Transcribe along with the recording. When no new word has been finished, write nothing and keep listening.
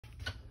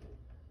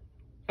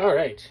All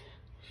right,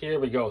 here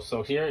we go.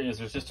 So there's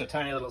just a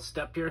tiny little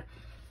step here.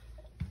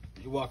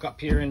 You walk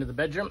up here into the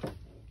bedroom.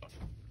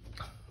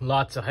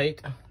 Lots of height.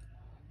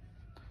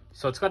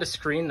 So it's got a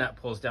screen that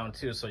pulls down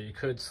too, so you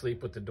could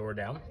sleep with the door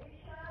down.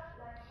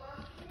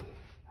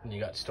 And you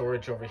got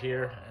storage over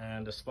here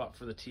and a spot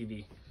for the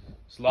TV.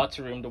 There's lots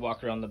of room to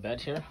walk around the bed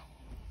here.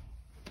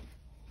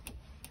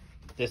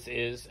 This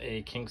is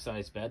a king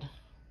size bed.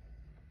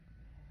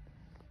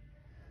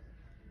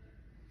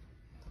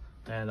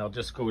 And I'll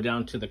just go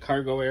down to the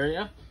cargo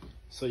area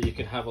so you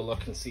can have a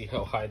look and see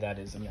how high that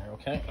is in there,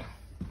 okay?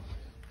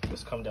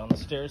 Just come down the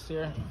stairs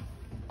here.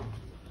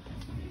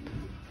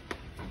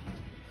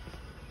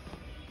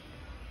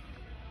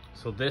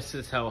 So this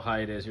is how high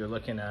it is. You're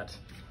looking at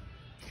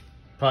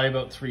probably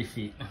about 3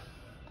 feet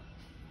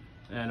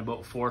and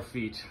about 4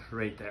 feet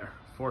right there.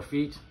 4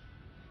 feet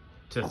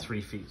to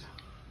 3 feet.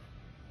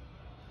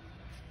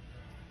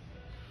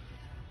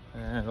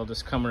 And I'll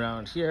just come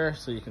around here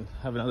so you can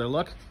have another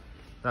look.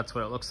 That's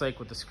what it looks like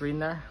with the screen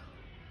there.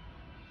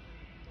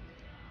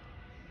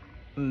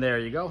 And there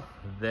you go.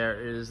 There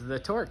is the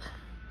Torque.